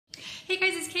Hey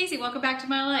guys, it's Casey. Welcome back to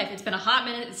my life. It's been a hot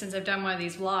minute since I've done one of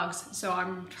these vlogs, so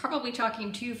I'm probably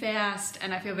talking too fast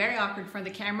and I feel very awkward in front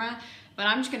of the camera, but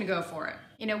I'm just gonna go for it.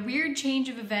 In a weird change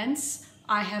of events,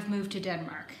 I have moved to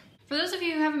Denmark. For those of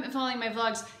you who haven't been following my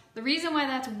vlogs, the reason why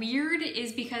that's weird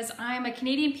is because I'm a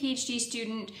Canadian PhD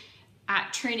student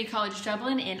at Trinity College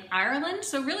Dublin in Ireland,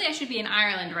 so really I should be in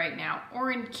Ireland right now,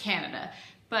 or in Canada.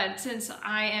 But since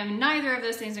I am neither of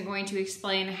those things, I'm going to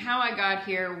explain how I got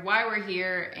here, why we're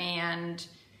here, and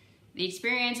the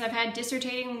experience I've had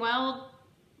dissertating while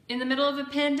in the middle of a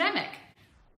pandemic.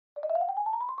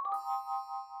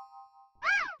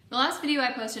 The last video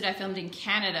I posted I filmed in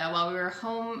Canada while we were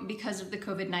home because of the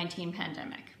COVID-19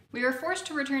 pandemic. We were forced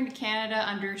to return to Canada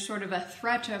under sort of a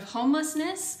threat of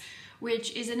homelessness,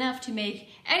 which is enough to make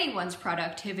anyone's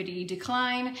productivity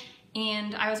decline.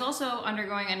 And I was also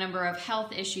undergoing a number of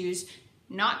health issues,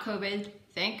 not COVID,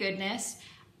 thank goodness,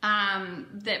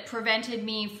 that prevented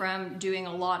me from doing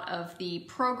a lot of the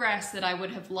progress that I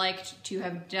would have liked to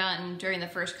have done during the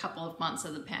first couple of months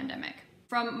of the pandemic.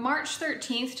 From March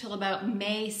 13th till about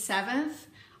May 7th,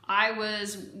 I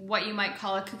was what you might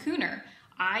call a cocooner.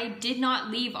 I did not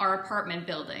leave our apartment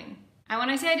building. And when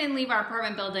I say I didn't leave our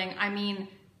apartment building, I mean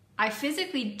I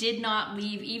physically did not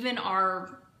leave even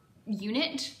our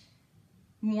unit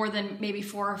more than maybe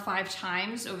 4 or 5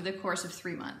 times over the course of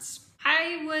 3 months.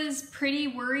 I was pretty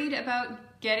worried about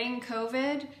getting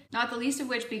COVID, not the least of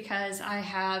which because I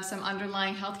have some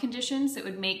underlying health conditions that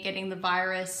would make getting the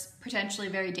virus potentially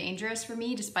very dangerous for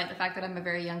me, despite the fact that I'm a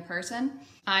very young person.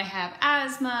 I have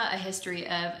asthma, a history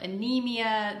of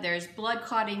anemia, there's blood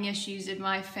clotting issues in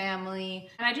my family,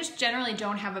 and I just generally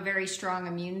don't have a very strong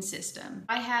immune system.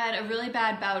 I had a really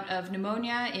bad bout of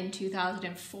pneumonia in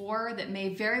 2004 that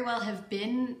may very well have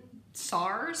been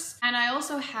SARS, and I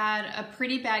also had a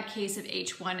pretty bad case of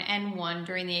H1N1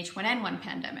 during the H1N1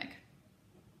 pandemic.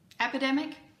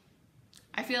 Epidemic?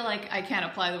 I feel like I can't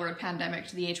apply the word pandemic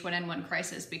to the H1N1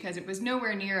 crisis because it was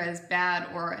nowhere near as bad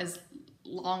or as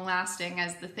long-lasting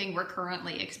as the thing we're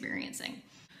currently experiencing.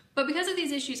 But because of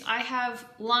these issues, I have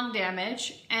lung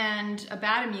damage and a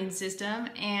bad immune system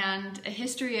and a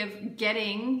history of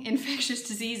getting infectious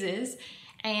diseases,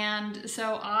 and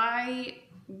so I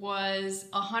was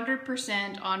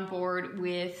 100% on board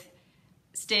with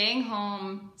staying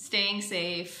home, staying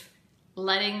safe,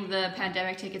 letting the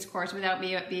pandemic take its course without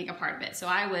me being a part of it. So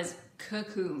I was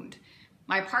cocooned.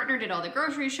 My partner did all the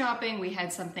grocery shopping, we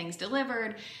had some things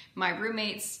delivered, my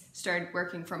roommates started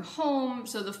working from home,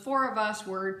 so the 4 of us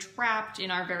were trapped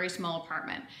in our very small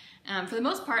apartment. For the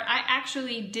most part, I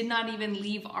actually did not even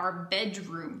leave our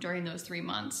bedroom during those 3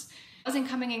 months. I wasn't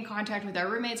coming in contact with our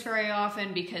roommates very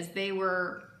often because they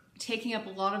were taking up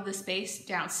a lot of the space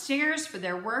downstairs for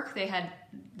their work. They had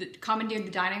commandeered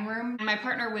the dining room. My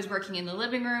partner was working in the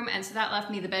living room, and so that left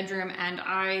me the bedroom, and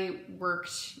I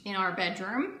worked in our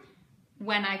bedroom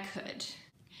when I could.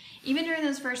 Even during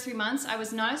those first 3 months, I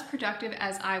was not as productive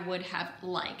as I would have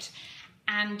liked.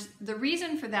 And the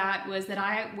reason for that was that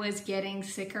I was getting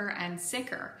sicker and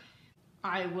sicker.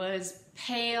 I was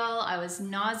pale, I was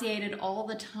nauseated all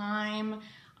the time,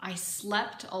 I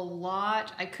slept a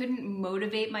lot, I couldn't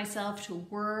motivate myself to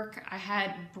work, I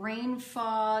had brain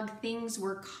fog, things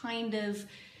were kind of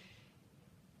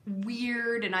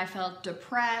weird and I felt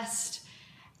depressed,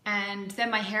 and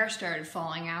then my hair started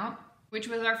falling out, which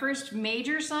was our first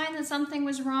major sign that something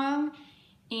was wrong,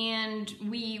 and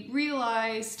we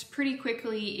realized pretty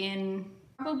quickly in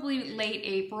probably late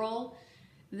April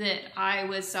that I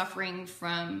was suffering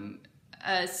from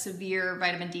a severe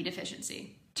vitamin D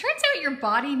deficiency. Turns out your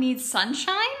body needs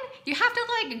sunshine? You have to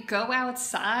like go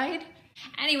outside?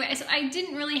 Anyway, so I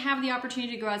didn't really have the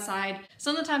opportunity to go outside.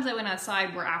 Some of the times I went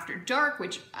outside were after dark,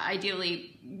 which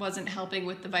ideally wasn't helping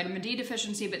with the vitamin D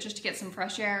deficiency, but just to get some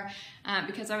fresh air,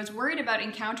 because I was worried about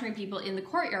encountering people in the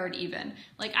courtyard even.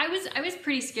 Like I was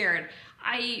pretty scared.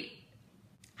 I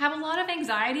have a lot of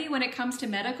anxiety when it comes to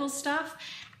medical stuff,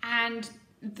 and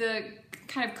the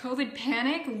kind of COVID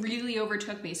panic really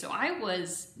overtook me. So I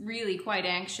was really quite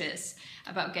anxious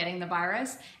about getting the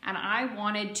virus, and I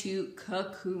wanted to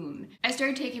cocoon. I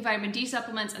started taking vitamin D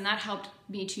supplements, and that helped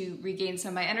me to regain some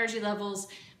of my energy levels.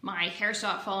 My hair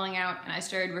stopped falling out, and I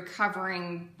started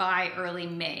recovering by early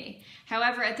May.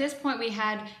 However, at this point we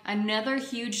had another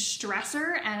huge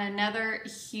stressor and another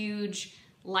huge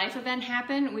life event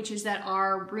happen, which is that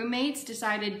our roommates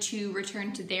decided to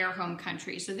return to their home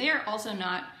country. So they are also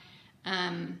not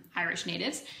Irish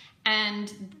natives.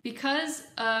 And because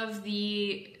of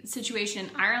the situation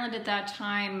in Ireland at that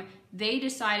time, they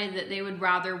decided that they would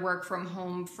rather work from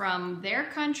home from their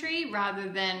country rather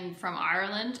than from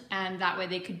Ireland, and that way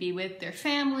they could be with their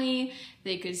family,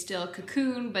 they could still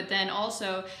cocoon, but then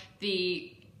also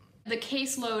the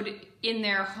caseload in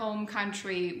their home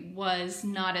country was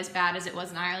not as bad as it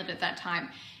was in Ireland at that time,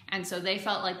 and so they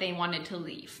felt like they wanted to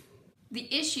leave.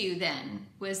 The issue then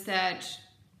was that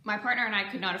my partner and I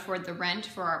could not afford the rent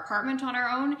for our apartment on our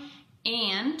own,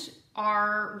 and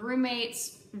our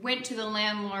roommates went to the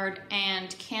landlord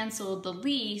and canceled the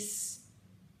lease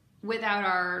without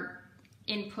our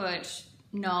input,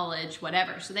 knowledge,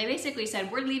 whatever. So they basically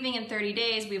said, we're leaving in 30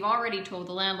 days. We've already told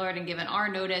the landlord and given our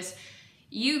notice.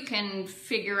 You can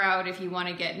figure out if you want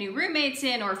to get new roommates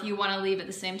in or if you want to leave at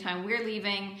the same time we're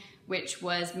leaving, which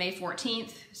was May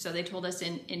 14th. So they told us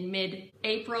in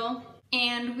mid-April.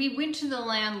 And we went to the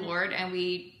landlord and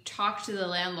we talked to the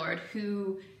landlord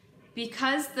who,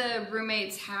 because the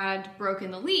roommates had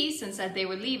broken the lease and said they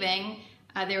were leaving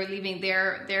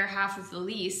their half of the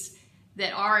lease,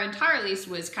 that our entire lease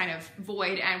was kind of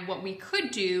void, and what we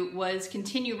could do was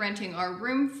continue renting our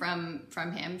room from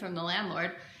the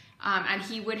landlord, and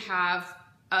he would have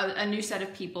a new set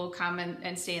of people come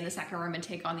and stay in the second room and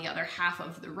take on the other half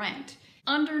of the rent.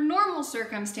 Under normal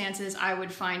circumstances, I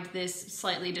would find this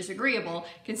slightly disagreeable,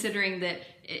 considering that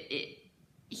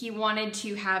he wanted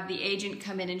to have the agent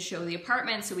come in and show the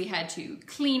apartment, so we had to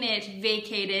clean it,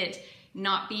 vacate it,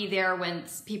 not be there when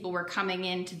people were coming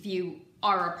in to view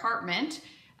our apartment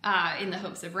in the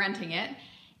hopes of renting it.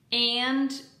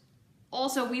 And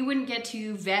also, we wouldn't get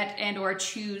to vet and or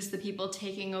choose the people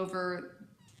taking over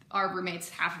our roommate's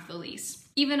half of the lease.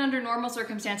 Even under normal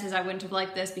circumstances, I wouldn't have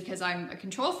liked this because I'm a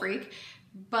control freak,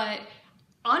 but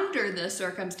under the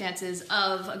circumstances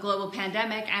of a global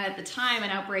pandemic and at the time an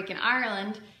outbreak in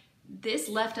Ireland, this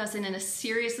left us in a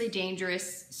seriously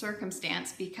dangerous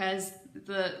circumstance because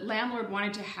the landlord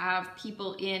wanted to have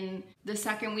people in the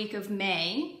second week of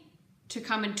May to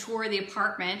come and tour the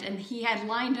apartment, and he had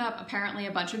lined up apparently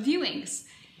a bunch of viewings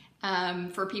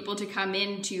for people to come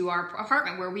into our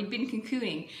apartment where we'd been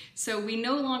cocooning. So we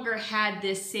no longer had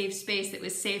this safe space that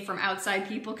was safe from outside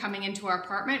people coming into our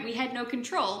apartment. We had no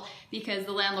control because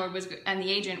the landlord and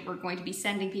the agent were going to be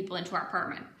sending people into our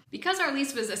apartment. Because our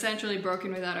lease was essentially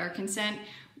broken without our consent,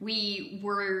 we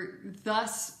were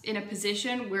thus in a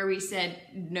position where we said,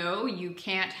 no, you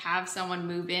can't have someone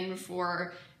move in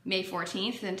for May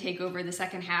 14th and take over the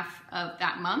second half of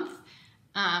that month.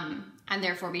 And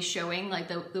therefore be showing like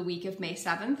the week of May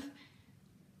 7th.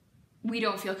 We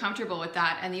don't feel comfortable with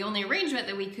that. And the only arrangement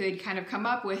that we could kind of come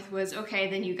up with was, okay,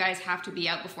 then you guys have to be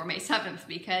out before May 7th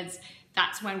because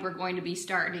that's when we're going to be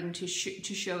starting to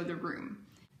show the room.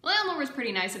 The landlord was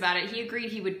pretty nice about it. He agreed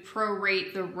he would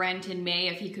prorate the rent in May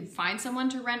if he could find someone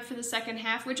to rent for the second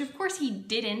half, which of course he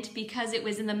didn't because it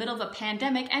was in the middle of a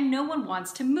pandemic and no one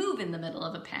wants to move in the middle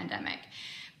of a pandemic.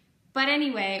 But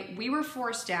anyway, we were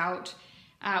forced out.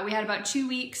 We had about 2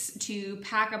 weeks to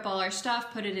pack up all our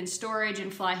stuff, put it in storage,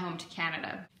 and fly home to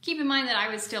Canada. Keep in mind that I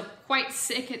was still quite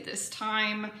sick at this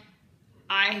time.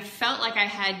 I felt like I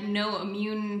had no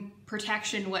immune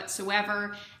protection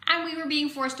whatsoever, and we were being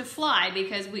forced to fly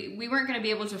because we weren't going to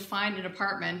be able to find an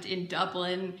apartment in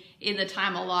Dublin in the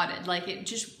time allotted. Like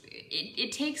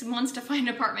it takes months to find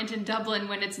an apartment in Dublin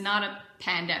when it's not a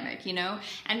pandemic, you know,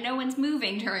 and no one's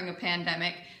moving during a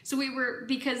pandemic. So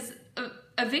because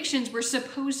evictions were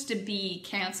supposed to be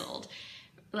canceled.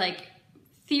 Like,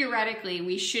 theoretically,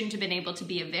 we shouldn't have been able to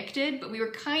be evicted, but we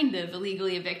were kind of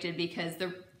illegally evicted because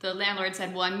the landlord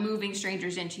said, well, I'm moving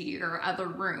strangers into your other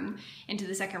room, into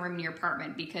the second room in your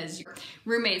apartment because your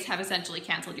roommates have essentially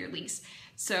canceled your lease.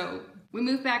 So we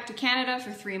moved back to Canada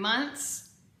for 3 months,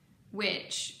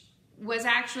 which was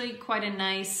actually quite a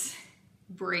nice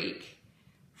break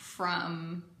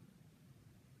from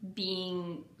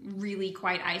being really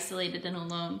quite isolated and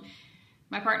alone.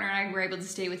 My partner and I were able to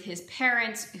stay with his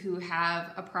parents, who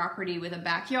have a property with a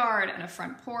backyard and a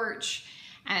front porch,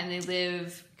 and they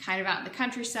live kind of out in the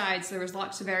countryside, so there was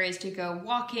lots of areas to go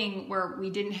walking where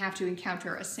we didn't have to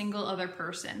encounter a single other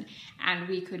person, and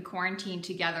we could quarantine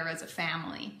together as a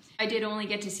family. I did only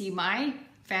get to see my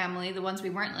family, the ones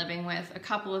we weren't living with, a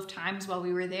couple of times while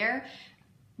we were there,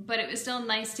 but it was still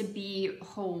nice to be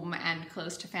home and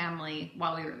close to family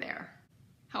while we were there.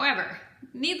 However,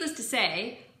 needless to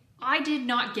say, I did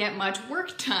not get much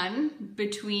work done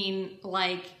between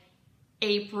like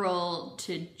April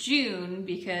to June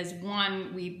because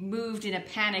 1, we moved in a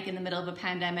panic in the middle of a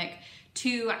pandemic,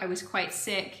 2, I was quite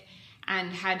sick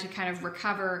and had to kind of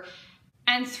recover,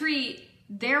 and 3,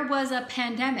 there was a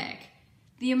pandemic.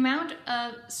 The amount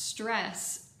of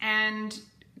stress and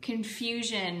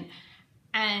confusion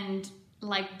and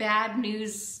like bad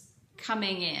news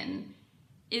coming in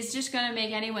is just going to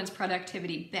make anyone's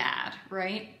productivity bad,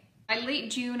 right? By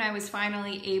late June, I was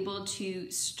finally able to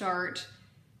start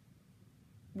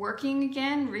working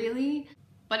again, really.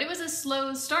 But it was a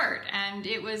slow start, and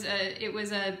it was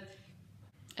a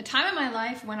time in my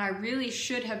life when I really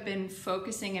should have been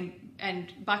focusing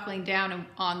and buckling down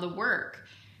on the work.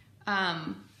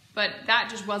 But that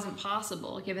just wasn't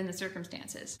possible given the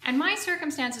circumstances. And my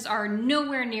circumstances are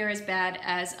nowhere near as bad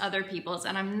as other people's,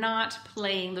 and I'm not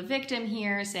playing the victim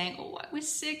here saying, oh, I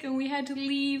was sick and we had to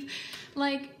leave.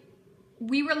 Like,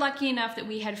 we were lucky enough that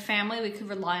we had family we could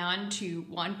rely on to,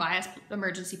 one, buy us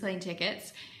emergency plane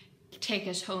tickets, take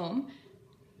us home,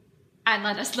 and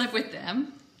let us live with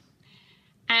them.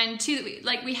 And two,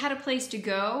 we had a place to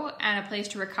go and a place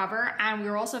to recover, and we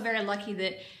were also very lucky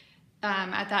that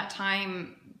at that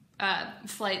time,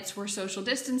 flights were social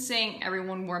distancing,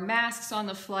 everyone wore masks on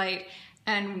the flight,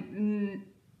 and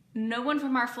no one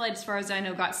from our flight, as far as I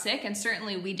know, got sick, and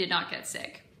certainly we did not get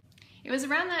sick. It was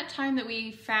around that time that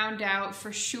we found out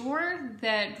for sure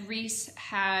that Reese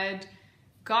had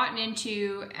gotten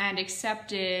into and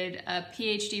accepted a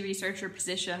PhD researcher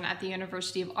position at the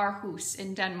University of Aarhus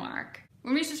in Denmark.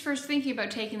 When Reese was first thinking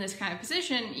about taking this kind of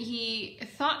position, he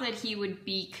thought that he would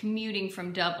be commuting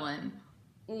from Dublin,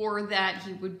 or that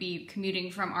he would be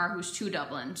commuting from Aarhus to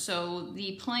Dublin. So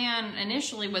the plan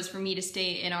initially was for me to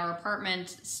stay in our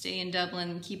apartment, stay in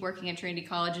Dublin, keep working at Trinity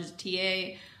College as a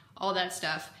TA, all that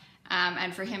stuff.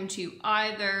 And for him to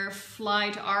either fly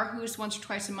to Aarhus once or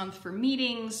twice a month for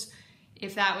meetings,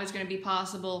 if that was going to be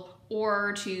possible,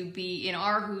 or to be in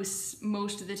Aarhus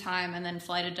most of the time and then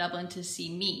fly to Dublin to see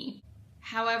me.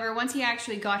 However, once he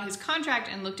actually got his contract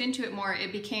and looked into it more,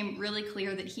 it became really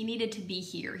clear that he needed to be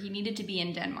here. He needed to be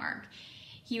in Denmark.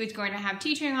 He was going to have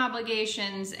teaching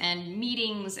obligations and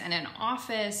meetings and an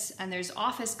office, and there's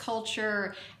office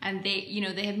culture, and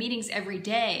they have meetings every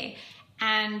day.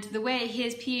 And the way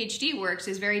his PhD works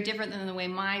is very different than the way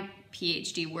my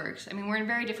PhD works. I mean, we're in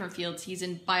very different fields. He's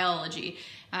in biology,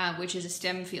 which is a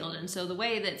STEM field. And so the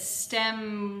way that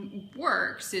STEM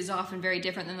works is often very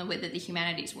different than the way that the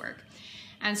humanities work.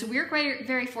 And so we're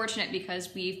very fortunate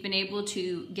because we've been able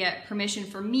to get permission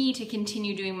for me to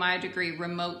continue doing my degree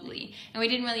remotely. And we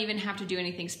didn't really even have to do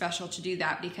anything special to do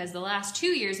that because the last 2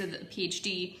 years of the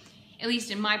PhD, at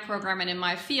least in my program and in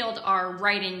my field, are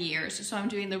writing years. So I'm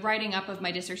doing the writing up of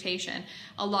my dissertation.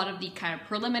 A lot of the kind of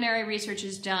preliminary research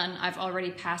is done. I've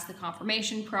already passed the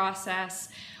confirmation process.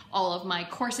 All of my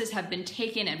courses have been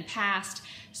taken and passed.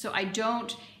 So I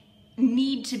don't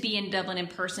need to be in Dublin in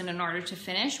person in order to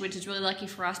finish, which is really lucky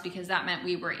for us because that meant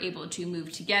we were able to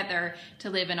move together to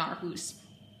live in Aarhus.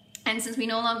 And since we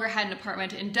no longer had an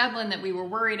apartment in Dublin that we were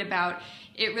worried about,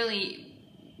 it really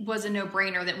was a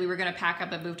no-brainer that we were going to pack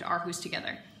up and move to Aarhus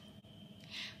together.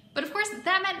 But of course,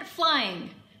 that meant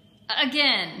flying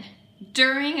again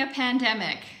during a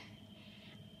pandemic.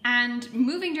 And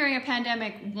moving during a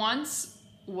pandemic once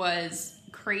was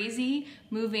crazy.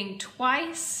 Moving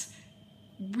twice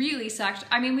really sucked.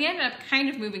 I mean, we ended up kind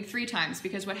of moving 3 times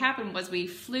because what happened was we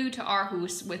flew to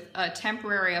Aarhus with a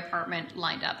temporary apartment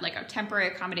lined up, like a temporary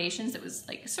accommodations that was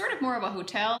like sort of more of a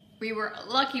hotel. We were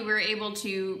lucky we were able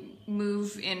to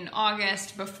move in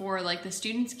August before like the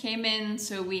students came in,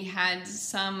 so we had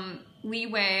some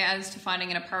leeway as to finding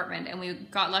an apartment, and we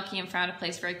got lucky and found a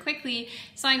place very quickly,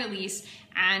 signed a lease,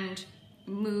 and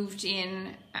moved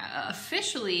in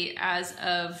officially as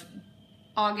of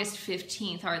August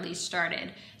 15th, our lease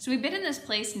started. So we've been in this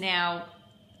place now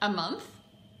a month,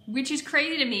 which is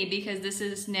crazy to me because this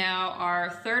is now our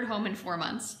 3rd home in 4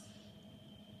 months,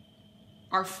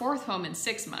 our 4th home in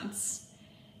 6 months,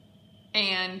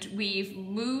 and we've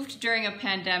moved during a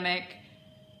pandemic.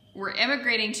 We're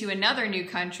immigrating to another new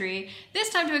country, this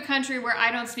time to a country where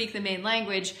I don't speak the main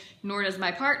language, nor does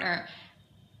my partner.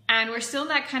 And we're still in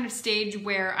that kind of stage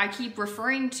where I keep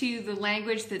referring to the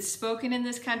language that's spoken in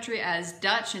this country as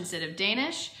Dutch instead of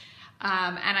Danish.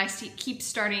 And I keep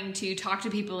starting to talk to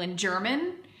people in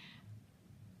German.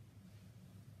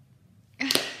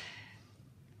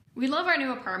 We love our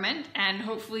new apartment, and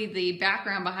hopefully the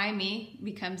background behind me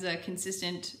becomes a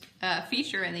consistent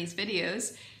feature in these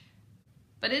videos.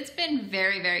 But it's been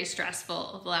very, very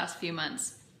stressful the last few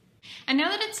months. And now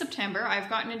that it's September, I've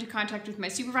gotten into contact with my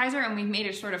supervisor and we've made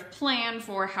a sort of plan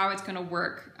for how it's going to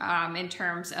work in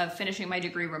terms of finishing my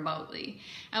degree remotely.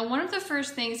 And one of the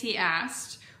first things he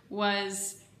asked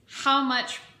was, how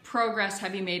much progress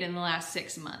have you made in the last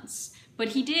 6 months? But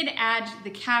he did add the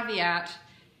caveat,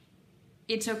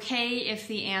 it's okay if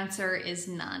the answer is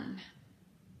none.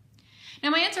 Now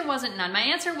my answer wasn't none. My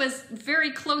answer was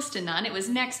very close to none. It was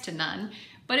next to none.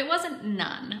 but it wasn't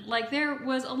none. Like, there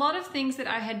was a lot of things that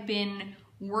I had been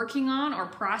working on or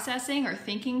processing or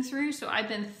thinking through, so I've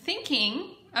been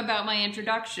thinking about my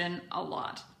introduction a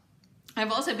lot.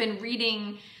 I've also been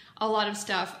reading a lot of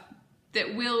stuff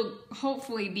that will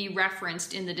hopefully be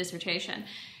referenced in the dissertation.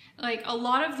 Like, a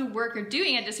lot of the work of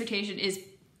doing a dissertation is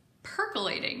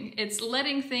percolating. It's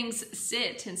letting things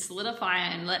sit and solidify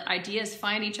and let ideas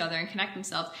find each other and connect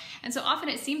themselves. And so often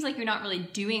it seems like you're not really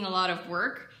doing a lot of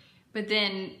work, but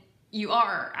then you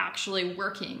are actually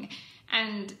working.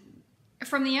 And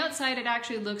from the outside, it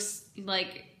actually looks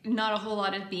like not a whole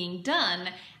lot is being done.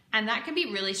 And that can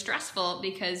be really stressful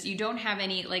because you don't have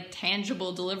any like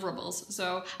tangible deliverables.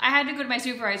 So I had to go to my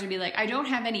supervisor and be like, I don't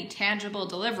have any tangible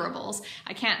deliverables.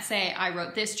 I can't say I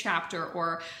wrote this chapter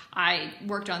or I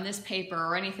worked on this paper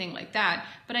or anything like that.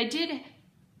 But I did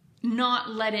not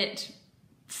let it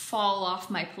fall off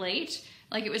my plate.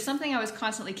 Like, it was something I was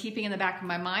constantly keeping in the back of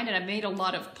my mind, and I've made a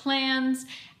lot of plans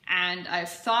and I've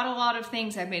thought a lot of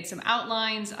things. I've made some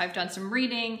outlines. I've done some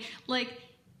reading, like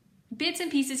bits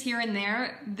and pieces here and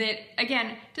there that,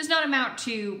 again, does not amount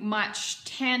to much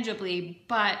tangibly,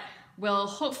 but will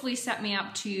hopefully set me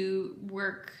up to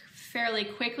work fairly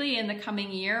quickly in the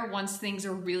coming year once things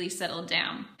are really settled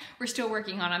down. We're still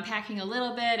working on unpacking a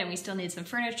little bit, and we still need some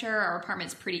furniture. Our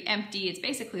apartment's pretty empty. It's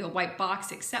basically a white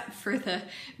box except for the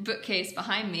bookcase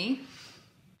behind me.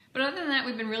 But other than that,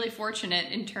 we've been really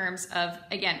fortunate in terms of,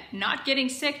 again, not getting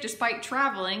sick despite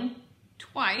traveling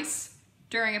twice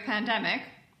during a pandemic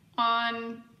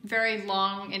on very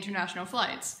long international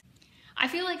flights. I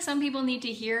feel like some people need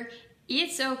to hear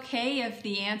it's okay if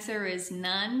the answer is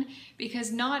none,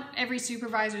 because not every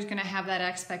supervisor is going to have that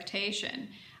expectation.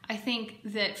 I think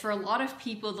that for a lot of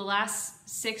people, the last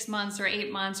 6 months or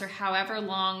 8 months or however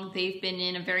long they've been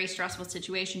in a very stressful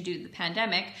situation due to the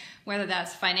pandemic, whether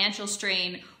that's financial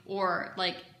strain or,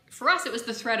 like, for us, it was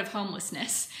the threat of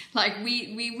homelessness. Like,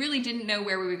 we really didn't know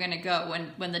where we were going to go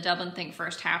when the Dublin thing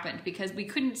first happened, because we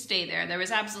couldn't stay there. There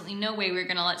was absolutely no way we were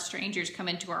going to let strangers come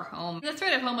into our home. The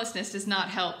threat of homelessness does not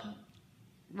help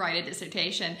write a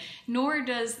dissertation, nor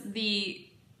does the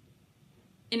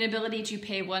inability to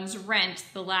pay one's rent,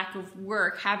 the lack of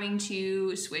work, having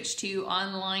to switch to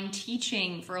online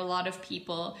teaching for a lot of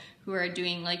people who are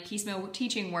doing like piecemeal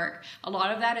teaching work. A lot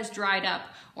of that is dried up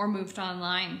or moved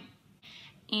online.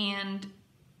 And,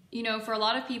 you know, for a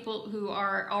lot of people who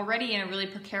are already in a really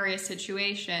precarious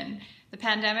situation, the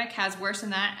pandemic has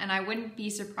worsened that, and I wouldn't be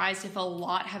surprised if a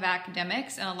lot of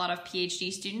academics and a lot of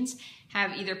PhD students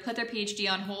have either put their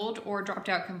PhD on hold or dropped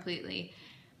out completely.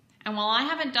 And while I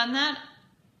haven't done that,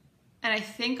 and I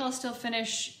think I'll still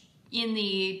finish in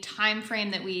the time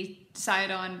frame that we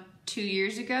decided on 2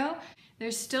 years ago,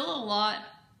 there's still a lot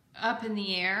up in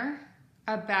the air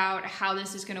about how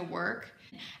this is going to work.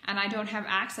 And I don't have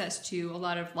access to a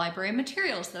lot of library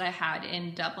materials that I had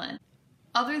in Dublin.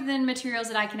 Other than materials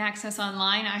that I can access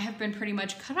online, I have been pretty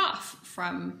much cut off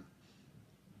from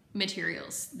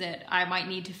materials that I might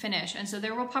need to finish. And so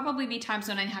there will probably be times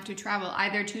when I have to travel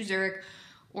either to Zurich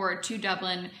or to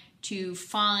Dublin to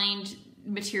find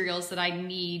materials that I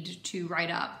need to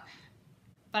write up.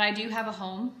 But I do have a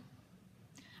home.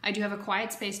 I do have a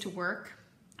quiet space to work.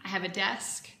 I have a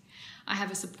desk. I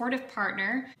have a supportive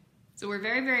partner. So we're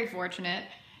very, very fortunate.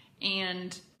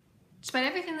 And despite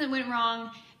everything that went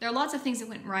wrong, there are lots of things that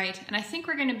went right, and I think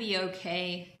we're going to be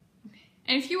okay.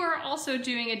 And if you are also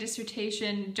doing a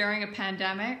dissertation during a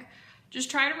pandemic, just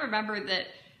try to remember that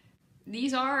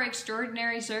these are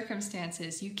extraordinary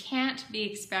circumstances. You can't be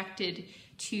expected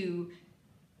to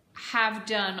have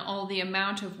done all the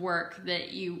amount of work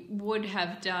that you would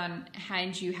have done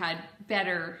had you had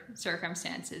better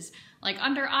circumstances. Like,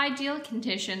 under ideal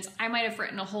conditions, I might have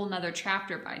written a whole nother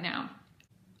chapter by now.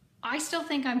 I still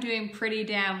think I'm doing pretty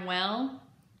damn well,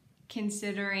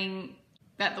 considering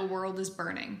that the world is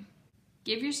burning.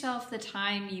 Give yourself the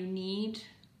time you need,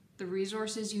 the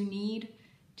resources you need,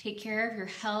 take care of your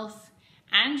health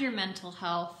and your mental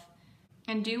health,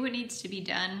 and do what needs to be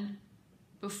done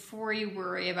before you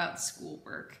worry about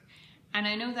schoolwork. And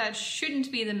I know that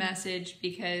shouldn't be the message,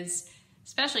 because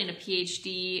especially in a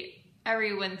PhD,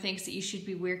 everyone thinks that you should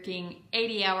be working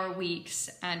 80-hour weeks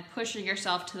and pushing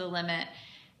yourself to the limit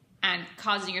and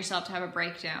causing yourself to have a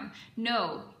breakdown.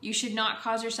 No, you should not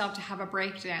cause yourself to have a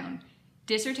breakdown.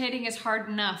 Dissertating is hard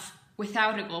enough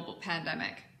without a global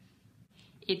pandemic.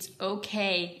 It's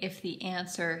okay if the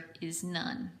answer is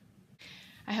none.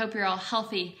 I hope you're all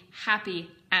healthy, happy,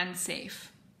 and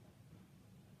safe.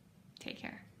 Take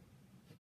care.